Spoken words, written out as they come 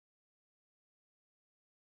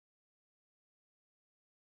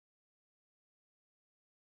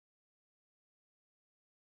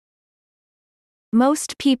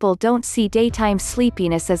Most people don't see daytime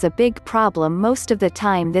sleepiness as a big problem. Most of the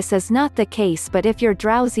time this is not the case, but if your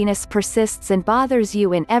drowsiness persists and bothers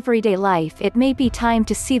you in everyday life, it may be time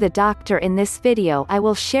to see the doctor. In this video I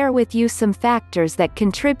will share with you some factors that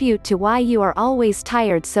contribute to why you are always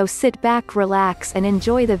tired, so sit back, relax and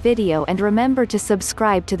enjoy the video, and remember to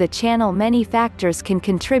subscribe to the channel. Many factors can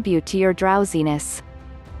contribute to your drowsiness.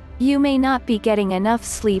 You may not be getting enough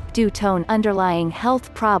sleep due to an underlying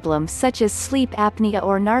health problem such as sleep apnea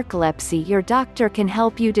or narcolepsy. Your doctor can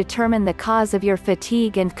help you determine the cause of your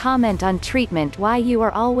fatigue and comment on treatment. Why you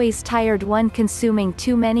are always tired. 1. Consuming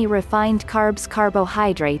too many refined carbs.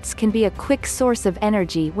 Carbohydrates can be a quick source of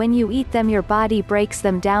energy. When you eat them, your body breaks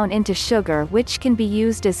them down into sugar, which can be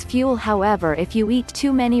used as fuel. However, if you eat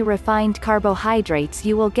too many refined carbohydrates,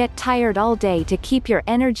 you will get tired all day. To keep your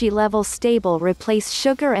energy level stable, replace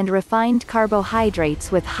sugar and refined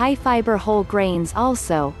carbohydrates with high-fiber whole grains.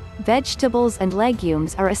 Also, vegetables and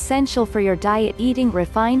legumes are essential for your diet. Eating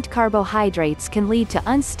refined carbohydrates can lead to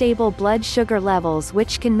unstable blood sugar levels,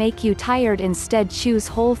 which can make you tired. Instead, choose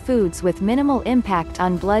whole foods with minimal impact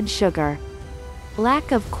on blood sugar.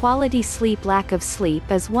 Lack of quality sleep. Lack of sleep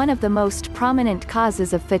is one of the most prominent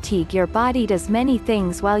causes of fatigue. Your body does many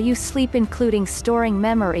things while you sleep, including storing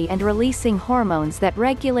memory and releasing hormones that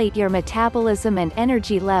regulate your metabolism and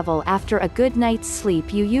energy level. After a good night's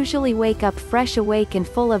sleep, you usually wake up fresh, awake and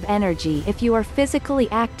full of energy. If you are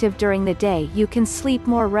physically active during the day, you can sleep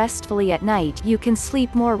more restfully at night.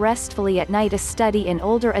 A study in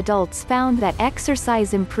older adults found that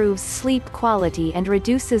exercise improves sleep quality and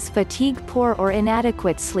reduces fatigue. Poor or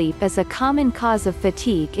inadequate sleep is a common cause of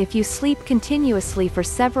fatigue. If you sleep continuously for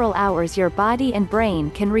several hours, your body and brain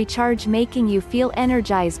can recharge, making you feel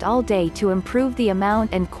energized all day. To improve the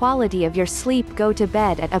amount and quality of your sleep, go to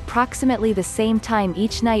bed at approximately the same time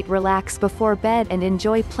each night. Relax before bed and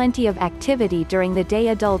enjoy plenty of activity during the day.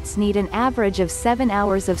 Adults need an average of 7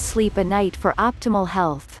 hours of sleep a night for optimal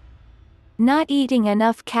health. Not eating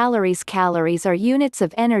enough calories. Calories are units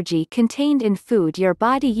of energy contained in food. Your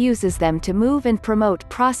body uses them to move and promote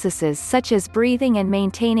processes such as breathing and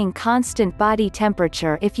maintaining constant body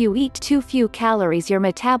temperature. If you eat too few calories, your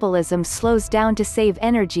metabolism slows down to save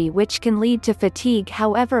energy, which can lead to fatigue.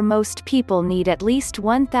 However, most people need at least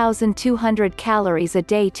 1,200 calories a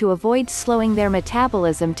day to avoid slowing their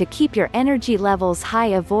metabolism to keep your energy levels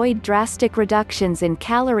high. Avoid drastic reductions in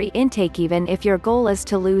calorie intake even if your goal is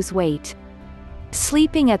to lose weight.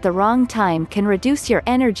 Sleeping at the wrong time can reduce your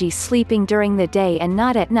energy. Sleeping during the day and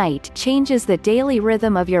not at night changes the daily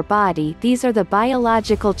rhythm of your body. These are the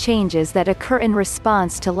biological changes that occur in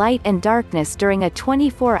response to light and darkness during a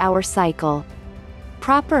 24-hour cycle.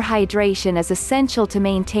 Proper hydration is essential to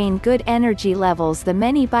maintain good energy levels. The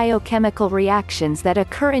many biochemical reactions that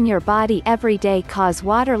occur in your body every day cause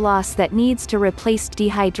water loss that needs to replace.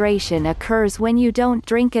 Dehydration occurs when you don't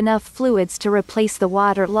drink enough fluids to replace the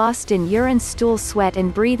water lost in urine, stool, sweat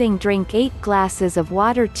and breathing. Drink 8 glasses of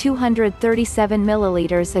water, 237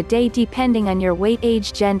 milliliters a day, depending on your weight,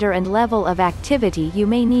 age, gender and level of activity. You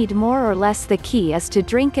may need more or less. The key is to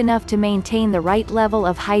drink enough to maintain the right level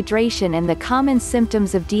of hydration, and the common symptoms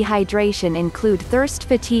of dehydration include thirst,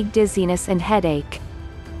 fatigue, dizziness and headache.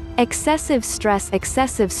 Excessive stress.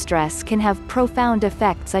 Excessive stress can have profound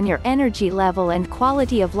effects on your energy level and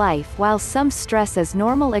quality of life. While some stress is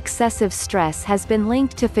normal, excessive stress has been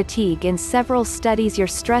linked to fatigue in several studies. Your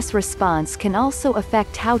stress response can also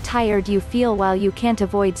affect how tired you feel. While you can't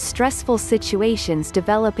avoid stressful situations,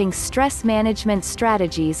 developing stress management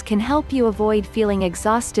strategies can help you avoid feeling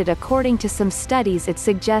exhausted. According to some studies, it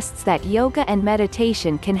suggests that yoga and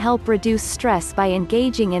meditation can help reduce stress. By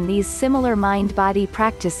engaging in these similar mind-body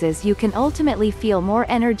practices, you can ultimately feel more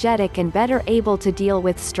energetic and better able to deal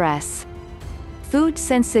with stress. Food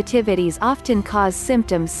sensitivities often cause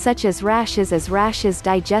symptoms such as rashes,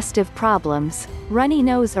 digestive problems, runny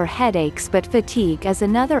nose or headaches, but fatigue is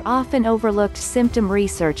another often overlooked symptom.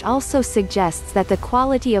 Research also suggests that the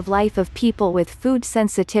quality of life of people with food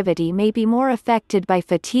sensitivity may be more affected by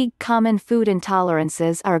fatigue. Common food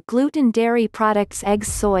intolerances are gluten, dairy products, eggs,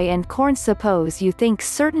 soy and corn. Suppose you think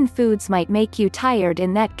certain foods might make you tired.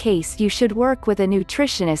 In that case, you should work with a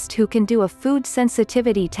nutritionist who can do a food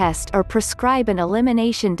sensitivity test or prescribe an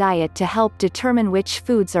elimination diet to help determine which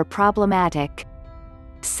foods are problematic.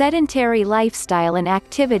 Sedentary lifestyle and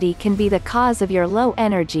activity can be the cause of your low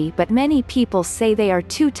energy, but many people say they are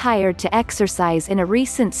too tired to exercise. In a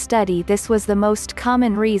recent study, this was the most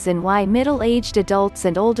common reason why middle-aged adults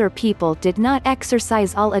and older people did not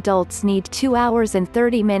exercise. All adults need 2 hours and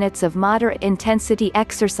 30 minutes of moderate intensity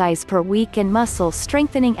exercise per week, and muscle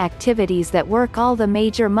strengthening activities that work all the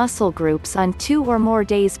major muscle groups on 2 or more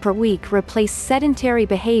days per week. Replace sedentary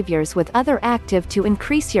behaviors with other active to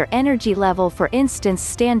increase your energy level. For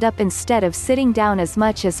instance, stand up instead of sitting down as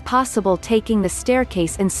much as possible, taking the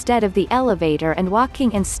staircase instead of the elevator, and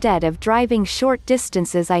walking instead of driving short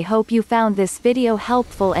distances. I hope you found this video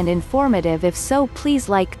helpful and informative. If so, please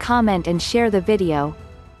like, comment and share the video.